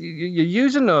you're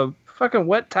using a fucking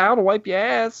wet towel to wipe your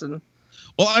ass, and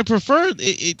Well, I prefer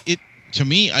it to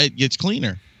me. It's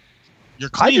cleaner. You're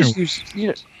I cleaner. just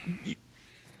use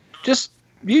just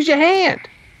use your hand.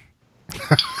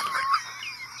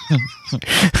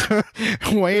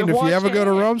 Wayne, if you wash ever your go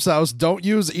to hands. Rum's house, don't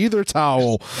use either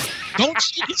towel. Don't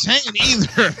shake his hand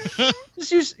either.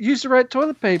 Just use the right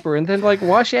toilet paper, and then like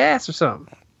wash your ass or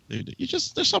something. Dude,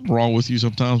 there's something wrong with you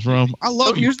sometimes, Rum. I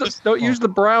love you. Don't use the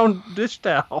brown dish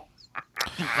towel.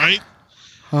 Right?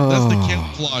 That's the Oh.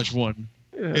 camouflage one.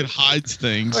 It hides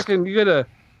things. Fucking, why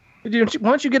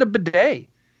don't you get a bidet?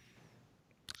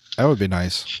 That would be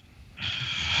nice.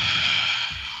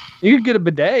 You could get a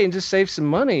bidet and just save some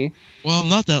money. Well, I'm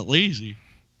not that lazy.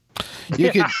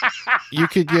 You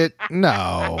could get no.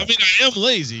 I mean, I am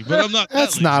lazy, but I'm not.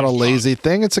 That's that not a Fuck. lazy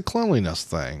thing. It's a cleanliness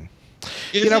thing.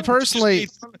 Is You know, it? But you just personally-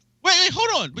 made fun of- Wait,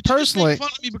 hold on. But you Personally- just made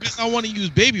fun of me because I want to use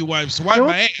baby wipes to wipe don't-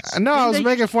 my ass. No, I was They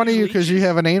making fun of you usually- because you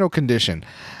have an anal condition.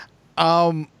 I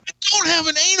don't have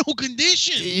an anal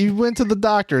condition. You went to the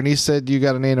doctor and he said you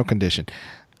got an anal condition.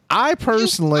 I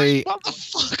personally, You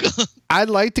motherfucker. I'd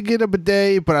like to get a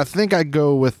bidet, but I think I'd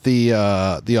go with the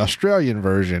Australian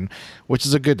version, which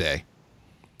is a good day.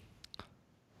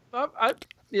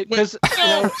 Because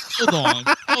No, hold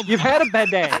on. Hold you've on. had a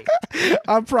bidet.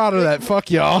 I'm proud of that.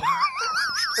 Fuck y'all.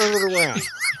 Turn it around.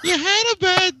 You had a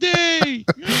bad day.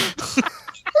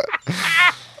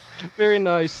 Very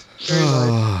nice. Very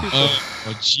nice.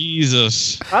 Oh,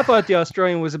 Jesus. I thought the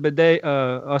Australian was a bidet.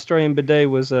 Australian bidet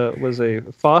was a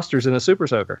Foster's and a Super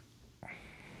Soaker.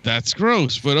 That's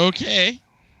gross, but okay.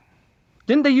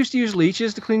 Didn't they used to use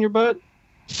leeches to clean your butt?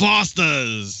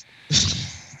 Foster's.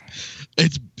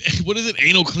 It's what is it?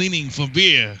 Anal cleaning for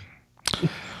beer.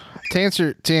 To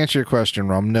answer your question,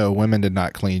 Rum, no, women did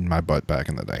not clean my butt back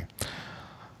in the day.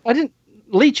 I didn't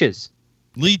leeches.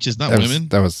 Leeches, not That women.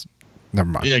 was Never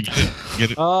mind. Yeah,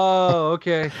 get it. Oh,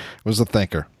 okay. It was a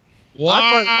thinker.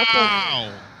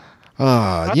 Wow.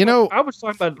 I was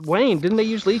talking about Wayne. Didn't they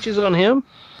use leeches on him?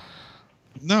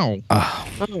 No. Oh.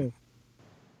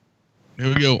 Here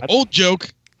we go. Old joke.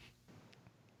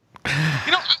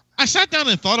 I sat down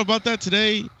and thought about that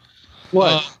today.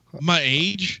 What? My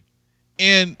age,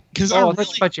 and because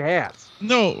that's about your hats.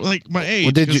 No, like my age.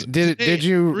 Well, did you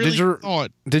thought,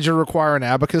 did you require an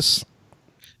abacus?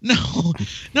 No,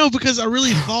 because I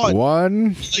really thought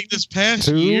One, like this past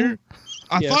two? year,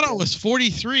 I thought I was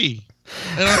 43,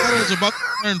 and I thought I was about to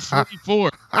turn 44.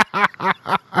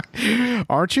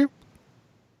 Aren't you?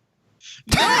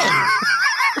 No.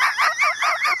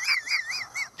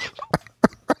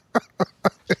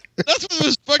 That's what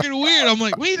was fucking weird. I'm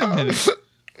like, wait a minute.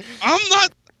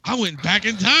 I went back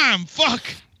in time. Fuck.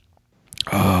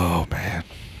 Oh man.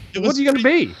 What are you gonna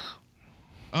be?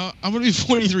 I'm gonna be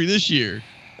 43 this year.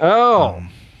 Oh.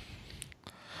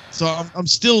 So I'm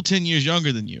still 10 years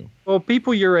younger than you. Well,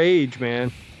 people your age,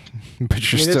 man.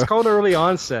 But you're It's called early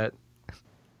onset.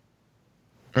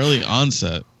 Early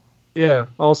onset. Yeah,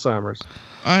 Alzheimer's.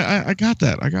 I got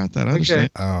that. I understand.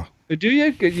 Oh. Do you?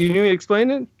 You need me to explain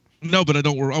it? No, but I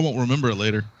won't remember it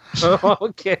later. Oh,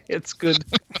 okay, it's good.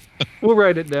 We'll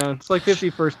write it down. It's like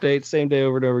 51st date, same day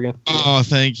over and over again. Oh,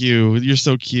 thank you. You're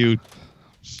so cute.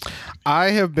 I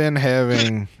have been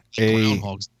having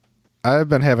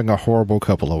a horrible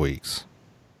couple of weeks.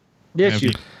 Yes, you.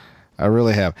 I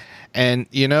really have. And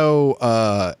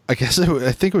I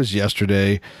think it was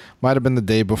yesterday, might have been the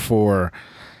day before.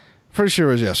 Pretty sure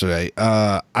it was yesterday.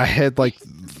 I had like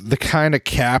the kind of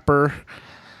capper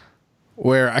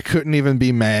where I couldn't even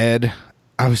be mad.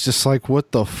 I was just like,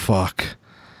 what the fuck?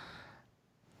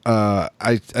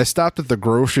 I stopped at the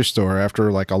grocery store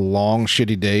after like a long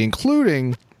shitty day,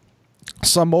 including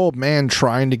some old man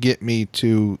trying to get me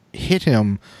to hit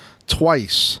him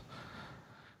twice.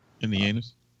 In the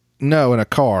anus? No, in a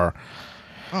car.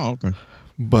 Oh, okay.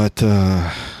 But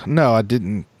no, I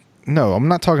didn't. No, I'm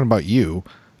not talking about you.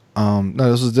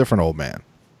 No, this is a different old man.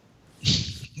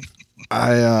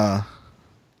 I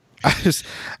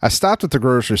stopped at the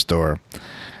grocery store,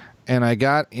 and I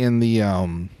got in the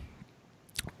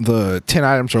 10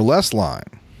 items or less line.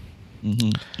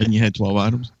 Mm-hmm. And you had 12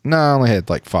 items? No, I only had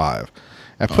like 5.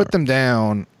 I put them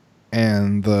down,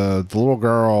 and the little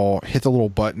girl hit the little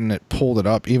button. It pulled it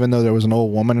up, even though there was an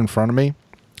old woman in front of me.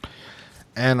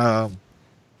 And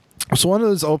so one of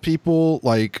those old people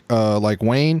like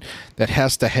Wayne that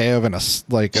has to have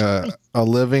a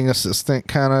living assistant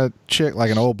kind of chick, like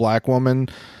an old black woman,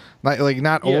 not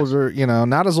older,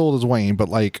 not as old as Wayne, but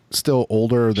like still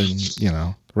older than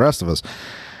the rest of us.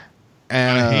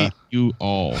 And I hate you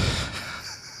all.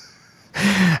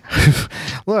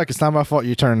 Look, it's not my fault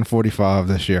you turned 45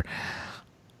 this year.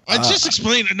 I just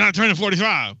explained it not turning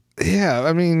 45. Yeah,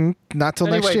 I mean, not till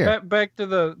next year. Back to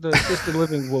the assisted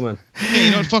living woman.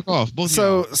 Hey, fuck off. Both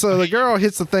so the girl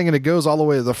hits the thing and it goes all the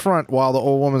way to the front while the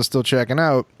old woman's still checking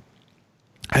out.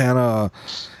 And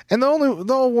the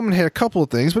old woman had a couple of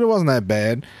things, but it wasn't that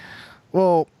bad.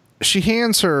 Well, she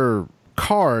hands her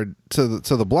card to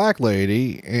the black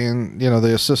lady and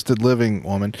the assisted living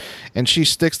woman, and she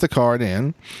sticks the card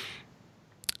in.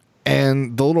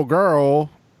 And the little girl,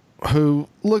 who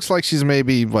looks like she's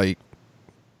maybe like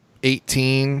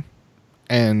 18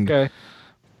 and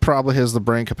probably has the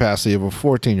brain capacity of a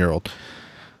 14-year-old.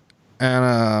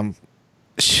 And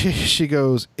she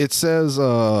goes, it says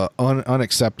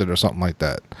unaccepted or something like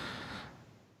that.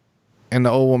 And the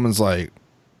old woman's like,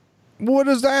 what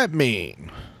does that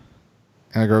mean?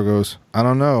 And the girl goes, I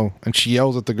don't know. And she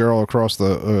yells at the girl across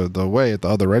the way at the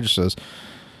other registers,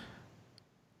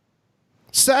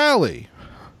 Sally,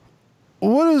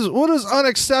 what does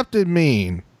unaccepted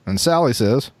mean? And Sally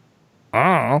says, I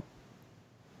don't know.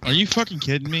 Are you fucking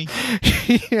kidding me?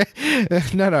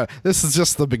 No. This is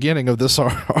just the beginning of this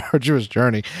arduous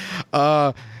journey.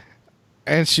 And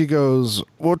she goes,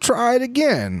 well, try it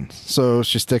again. So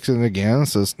she sticks it in again,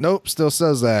 says, nope, still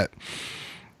says that.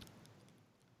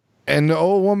 And the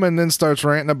old woman then starts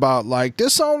ranting about, like,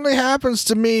 this only happens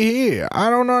to me here. I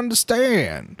don't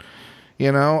understand.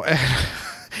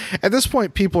 At this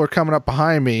point, people are coming up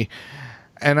behind me,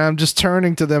 and I'm just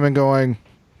turning to them and going,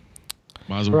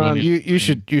 you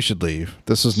should leave.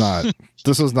 This is not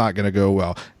going to go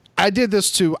well. I did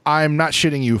this to, I'm not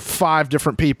shitting you, 5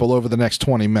 different people over the next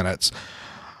 20 minutes.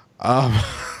 Wow.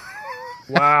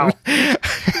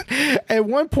 At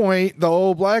one point, the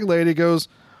old black lady goes,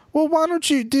 well, why don't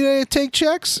you, do they take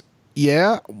checks?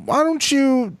 Yeah. Why don't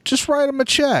you just write them a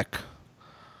check?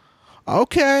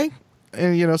 Okay.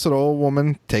 And, so the old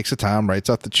woman takes the time, writes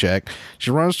out the check.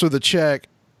 She runs through the check,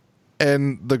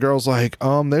 And the girl's like,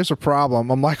 there's a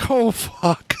problem. I'm like, oh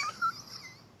fuck.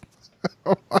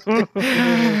 And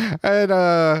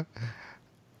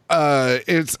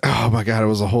it's, oh my god, it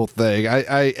was a whole thing.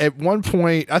 I at one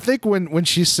point, I think when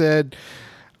she said,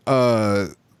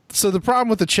 so the problem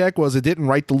with the check was it didn't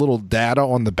write the little data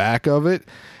on the back of it,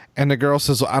 and the girl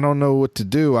says, I don't know what to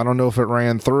do, I don't know if it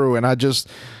ran through. And I just,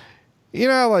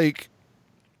 like,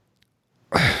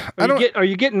 Are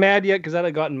you getting mad yet? Because I'd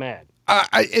have gotten mad.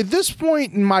 At this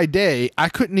point in my day, I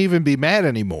couldn't even be mad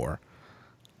anymore.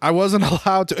 I wasn't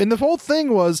allowed to. And the whole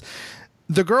thing was,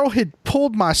 the girl had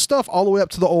pulled my stuff all the way up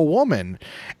to the old woman,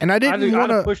 and I didn't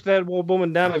want to push that old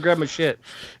woman down and grab my shit.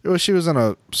 Well, she was in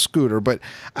a scooter, but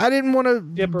I didn't want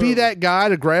to be that guy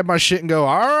to grab my shit and go,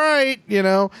 all right,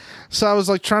 So I was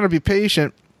like trying to be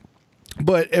patient,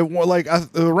 but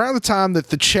around the time that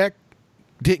the check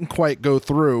didn't quite go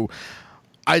through,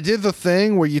 I did the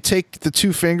thing where you take the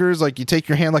two fingers, like you take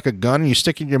your hand like a gun and you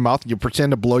stick it in your mouth and you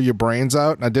pretend to blow your brains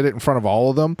out. And I did it in front of all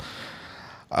of them.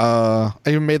 I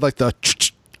even made like the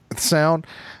sound.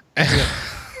 Yeah.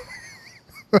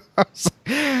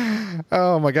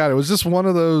 Oh my god, it was just one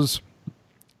of those.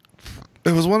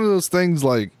 It was one of those things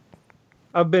like.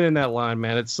 I've been in that line,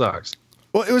 man. It sucks.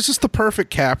 Well, it was just the perfect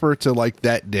capper to like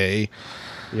that day.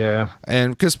 Yeah.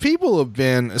 And because people have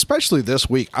been, especially this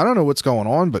week, I don't know what's going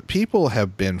on, but people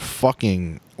have been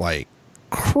fucking like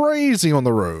crazy on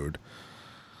the road.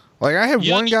 Like I have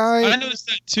one guy. I noticed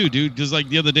that too, dude. Because like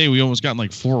the other day, we almost got in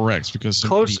like 4 wrecks because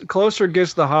closer it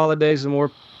gets to the holidays, the more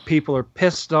people are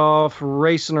pissed off,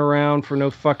 racing around for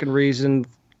no fucking reason,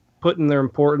 putting their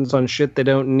importance on shit they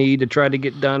don't need to try to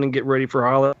get done and get ready for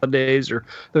holidays, or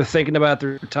they're thinking about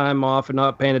their time off and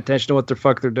not paying attention to what the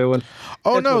fuck they're doing.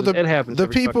 Oh no, it happens. The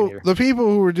people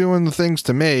who are doing the things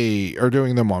to me are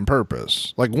doing them on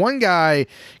purpose. Like one guy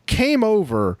came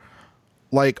over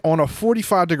like on a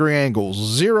 45-degree angle,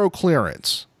 0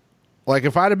 clearance. Like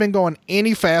if I'd have been going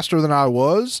any faster than I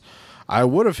was, I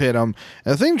would have hit him.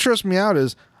 And the thing that trips me out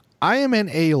is I am in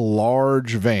a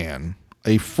large van.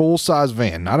 A full-size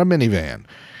van, not a minivan.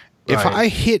 If I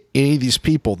hit any of these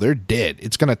people, they're dead.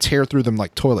 It's going to tear through them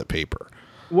like toilet paper.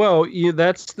 Well,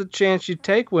 that's the chance you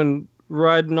take when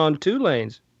riding on 2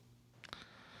 lanes.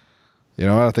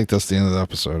 I think that's the end of the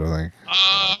episode, I think.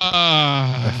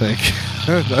 I think.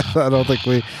 I don't think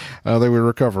we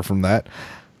recover from that.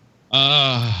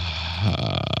 That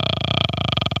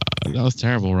was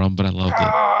terrible, Rum, but I loved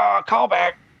it. Call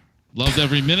back. Loved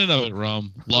every minute of it,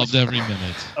 Rum. Loved every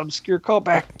minute. Obscure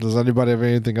callback. Does anybody have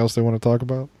anything else they want to talk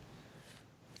about?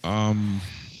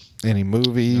 Any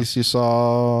movies you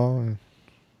saw?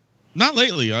 Not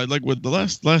lately. I like with the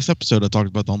last episode I talked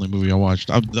about the only movie I watched.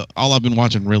 All I've been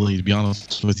watching, really, to be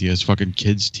honest with you, is fucking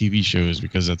kids TV shows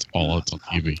because that's all that's on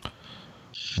TV.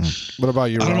 What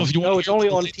about you? I don't know if you want it's only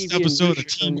on TV. Episode of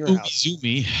Team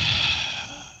Umizoomi.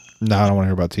 No, I don't want to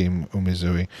hear about Team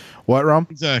Umizoomi. What, Rum?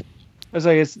 Exactly. I was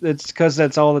like, it's because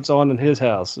that's all that's on in his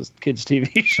house is kids'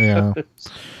 TV shows.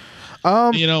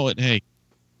 Yeah. You know what? Hey,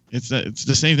 it's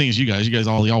the same thing as you guys.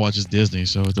 Y'all watch just Disney,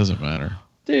 so it doesn't matter.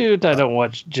 Dude, I don't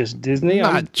watch just Disney.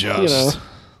 Not just.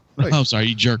 I'm sorry,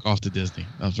 you jerk off to Disney.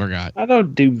 I forgot. I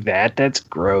don't do that. That's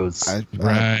gross.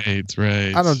 Right.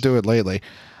 I don't do it lately.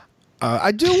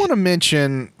 I do want to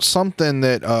mention something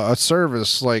that a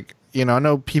service like I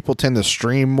know people tend to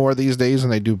stream more these days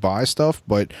than they do buy stuff,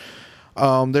 but.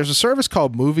 There's a service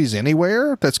called Movies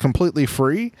Anywhere that's completely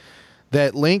free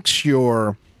that links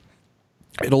it'll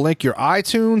link your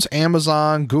iTunes,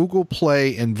 Amazon, Google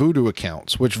Play, and Vudu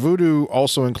accounts, which Vudu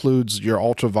also includes your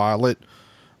Ultraviolet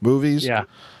movies. Yeah.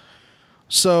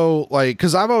 So, like,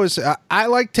 because I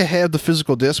like to have the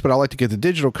physical disc, but I like to get the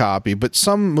digital copy. But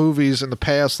some movies in the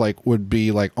past, like, would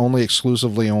be, like, only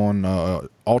exclusively on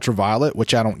Ultraviolet,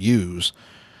 which I don't use.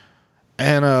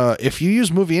 And if you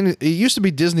use it used to be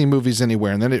Disney Movies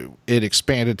Anywhere, and then it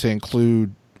expanded to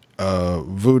include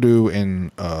Vudu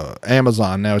and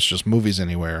Amazon. Now it's just Movies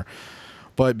Anywhere.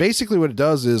 But basically what it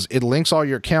does is it links all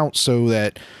your accounts so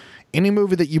that any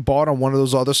movie that you bought on one of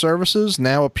those other services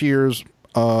now appears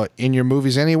in your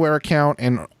Movies Anywhere account,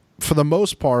 and for the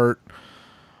most part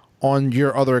on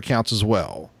your other accounts as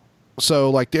well. So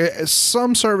like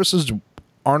some services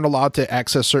aren't allowed to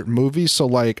access certain movies. So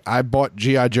like I bought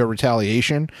G.I. Joe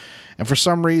Retaliation, and for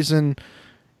some reason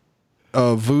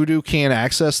Vudu can't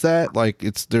access that. Like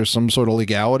there's some sort of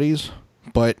legalities,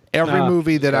 but every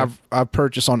movie that I've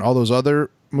purchased on all those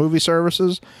other movie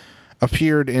services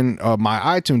appeared in my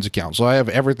iTunes account. So I have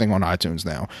everything on iTunes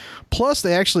now. Plus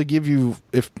they actually give you,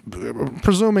 if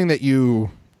presuming that you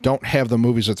don't have the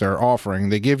movies that they're offering,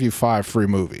 they give you 5 free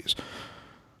movies.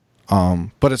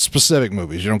 But it's specific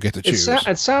movies. You don't get to choose.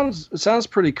 It sounds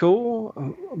pretty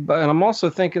cool, but I'm also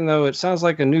thinking though it sounds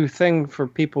like a new thing for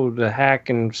people to hack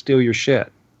and steal your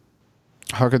shit.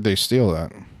 How could they steal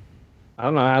that? I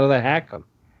don't know. How do they hack them?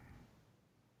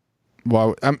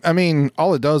 Well, I mean,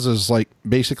 all it does is like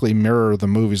basically mirror the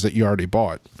movies that you already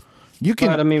bought. You can,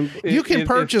 But, I mean, you can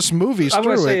purchase movies I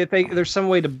want to through say it. there's some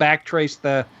way to backtrace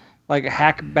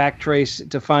backtrace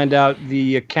to find out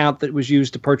the account that was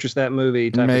used to purchase that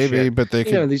movie. Type of Maybe, shit. but they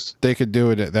could they could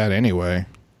do it at that anyway.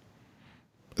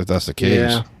 If that's the case,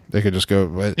 Yeah. they could just go.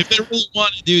 But If they really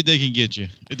want to, dude, they can get you.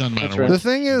 It doesn't matter. That's what. right. the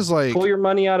thing is, like, Pull your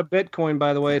money out of Bitcoin.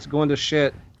 By the way, it's going to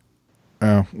shit.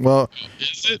 oh well,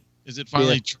 Is it? Is it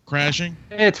finally crashing?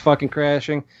 It's fucking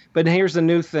crashing. But here's the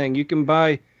new thing: you can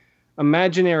buy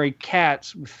imaginary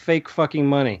cats with fake fucking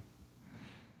money.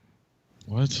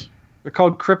 What? They're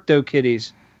called crypto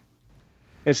kitties.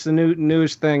 It's the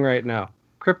newest thing right now.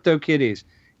 Crypto kitties.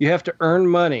 You have to earn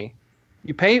money.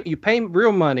 You pay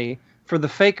real money for the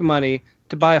fake money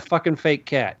to buy a fucking fake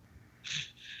cat.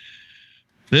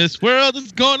 This world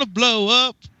is gonna blow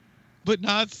up, but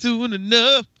not soon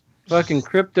enough. Fucking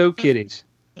crypto kitties.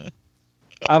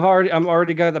 I'm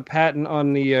already got the patent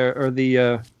on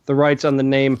the rights on the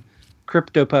name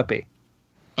Crypto Puppy.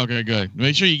 Okay, good.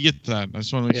 Make sure you get that. I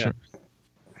just want to make sure.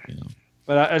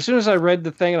 But as soon as I read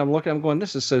the thing and I'm looking, I'm going,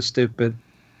 this is so stupid.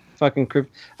 Fucking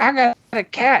crypto. I got a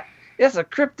cat. It's a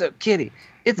crypto kitty.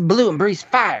 It's blue and breathes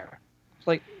fire. It's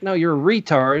like, no, you're a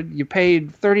retard. You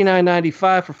paid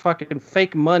 $39.95 for fucking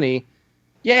fake money.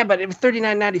 Yeah, but it was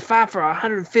 $39.95 for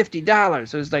 $150.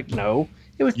 So it's like, no,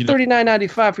 it was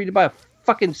 $39.95 for you to buy a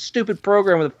fucking stupid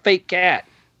program with a fake cat.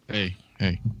 Hey.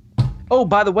 Oh,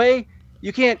 by the way,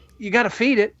 you got to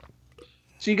feed it.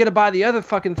 So you got to buy the other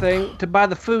fucking thing to buy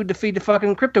the food to feed the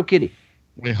fucking crypto kitty.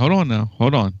 Wait, hold on now.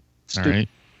 Hold on. Stupid. All right.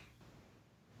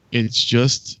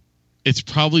 It's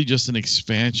probably just an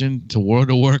expansion to World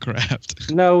of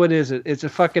Warcraft. No, it isn't. It's a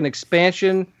fucking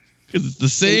expansion. Because it's the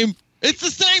same. It's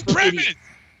the same premise.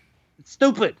 It's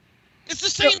stupid. It's the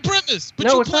same premise. But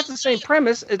No, you it's not the same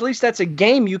premise. At least that's a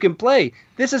game you can play.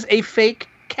 This is a fake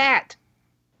cat.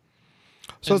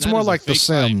 so And it's that more is a like The fake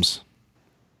life. Sims.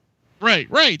 Right.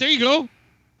 There you go.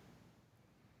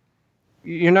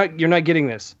 You're not getting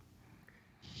this.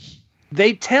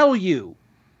 They tell you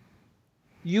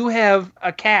have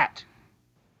a cat.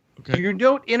 Okay. You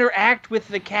don't interact with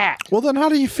the cat Well, then how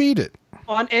do you feed it?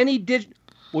 on any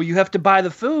Well, you have to buy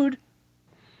the food,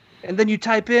 and then you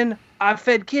type in "I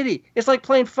fed kitty." It's like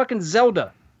playing fucking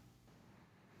Zelda.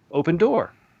 Open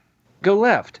door, go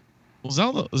left. Well,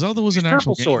 Zelda was an Purple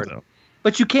actual game, sword. though.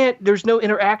 But you can't. There's no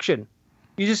interaction.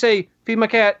 You just say, "Feed my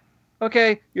cat."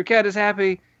 Okay, your cat is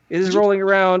happy. It is rolling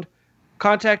around.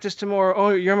 Contact us tomorrow. Oh,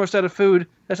 you're almost out of food.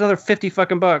 That's another 50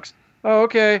 fucking bucks. Oh,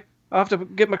 okay. I'll have to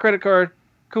get my credit card.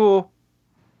 Cool.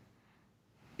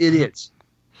 Idiots.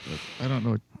 I don't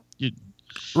know.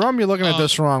 Rum, you're looking at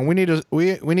this wrong. We need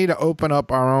to open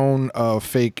up our own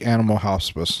fake animal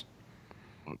hospice.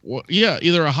 Well, yeah,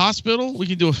 either a hospital. We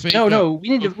can do a fake. No. We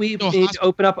need to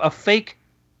open up a fake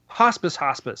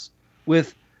hospice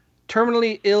with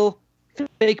terminally ill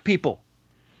fake people.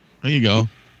 There you go.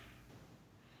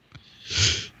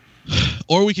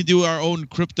 Or we could do our own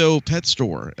crypto pet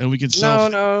store, and we can sell.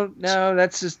 No.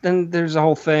 That's just, then there's a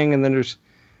whole thing, and then there's,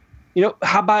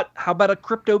 how about a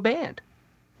crypto band?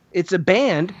 It's a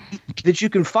band that you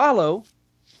can follow,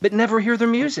 but never hear their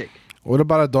music. What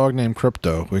about a dog named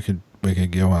Crypto? We could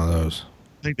get one of those.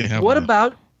 I think they have. What one.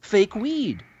 about fake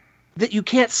weed that you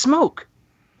can't smoke?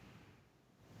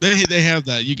 They have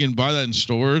that. You can buy that in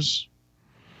stores.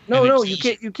 No, you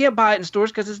can't. You can't buy it in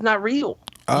stores because it's not real.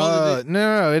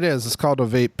 No, it is. It's called a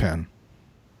vape pen.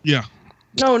 Yeah.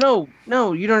 No,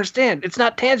 you don't understand. It's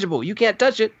not tangible. You can't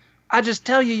touch it. I just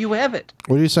tell you have it.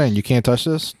 What are you saying? You can't touch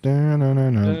this? No.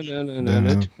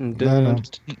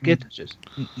 Can't touch this.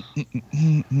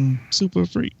 Super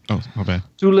free. Oh, my bad.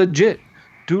 Too legit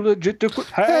to quit.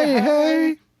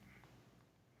 Hey.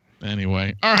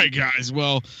 Anyway, all right, guys.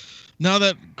 Well, now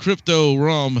that Crypto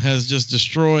Rum has just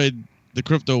destroyed the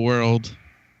crypto world,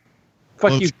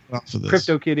 Fuck let's you, get off of this.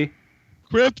 Crypto Kitty.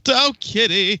 Crypto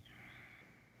Kitty.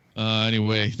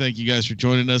 Anyway, thank you guys for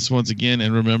joining us once again,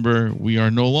 and remember, we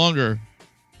are no longer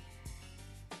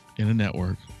in a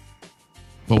network.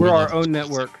 But We're our own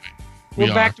network.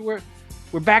 We're back to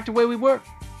where we were.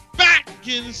 Back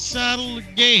in the saddle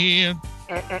again.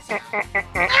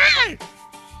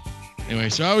 Anyway,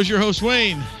 so I was your host,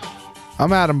 Wayne.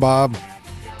 I'm Adam Bob.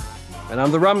 And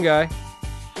I'm the rum guy.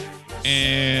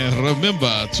 And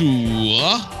remember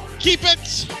to keep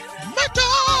it metal.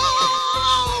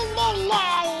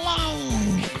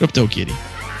 Crypto Kitty.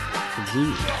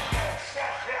 Kazoo.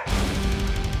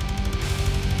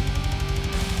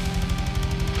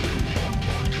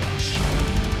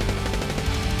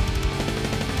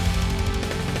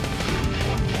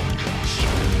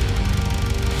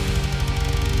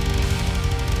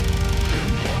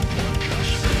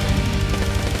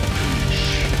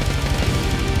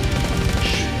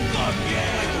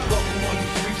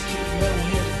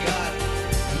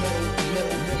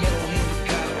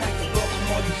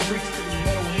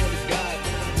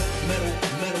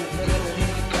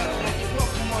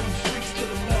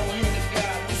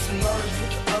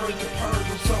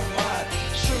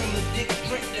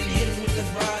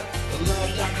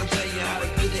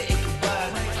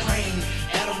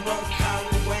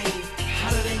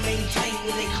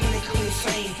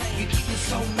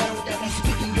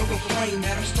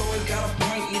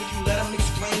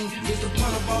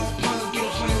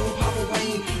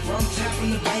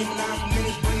 game, 9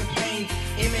 minutes bringing pain.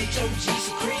 MHOG